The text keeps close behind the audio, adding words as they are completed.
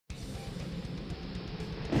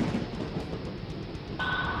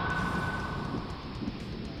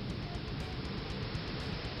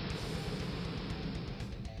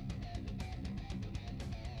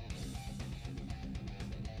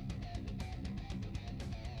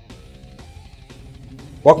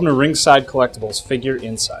Welcome to Ringside Collectibles Figure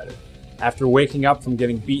Insider. After waking up from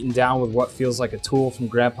getting beaten down with what feels like a tool from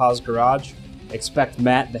Grandpa's garage, expect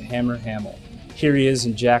Matt the Hammer Hamill. Here he is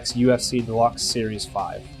in Jakks UFC Deluxe Series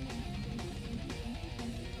 5.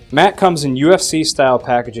 Matt comes in UFC style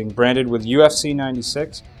packaging branded with UFC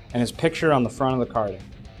 96 and his picture on the front of the carding.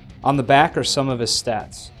 On the back are some of his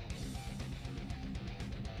stats.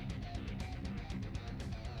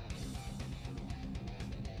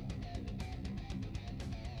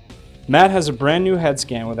 Matt has a brand new head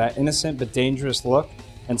scan with that innocent but dangerous look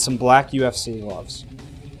and some black UFC gloves.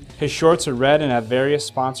 His shorts are red and have various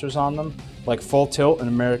sponsors on them like Full Tilt and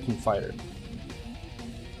American Fighter.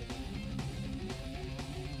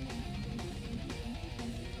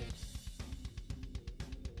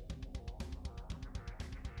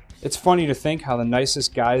 It's funny to think how the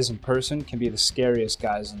nicest guys in person can be the scariest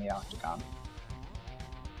guys in the octagon.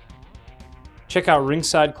 Check out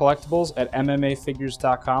Ringside Collectibles at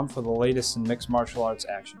MMAfigures.com for the latest in mixed martial arts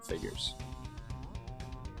action figures.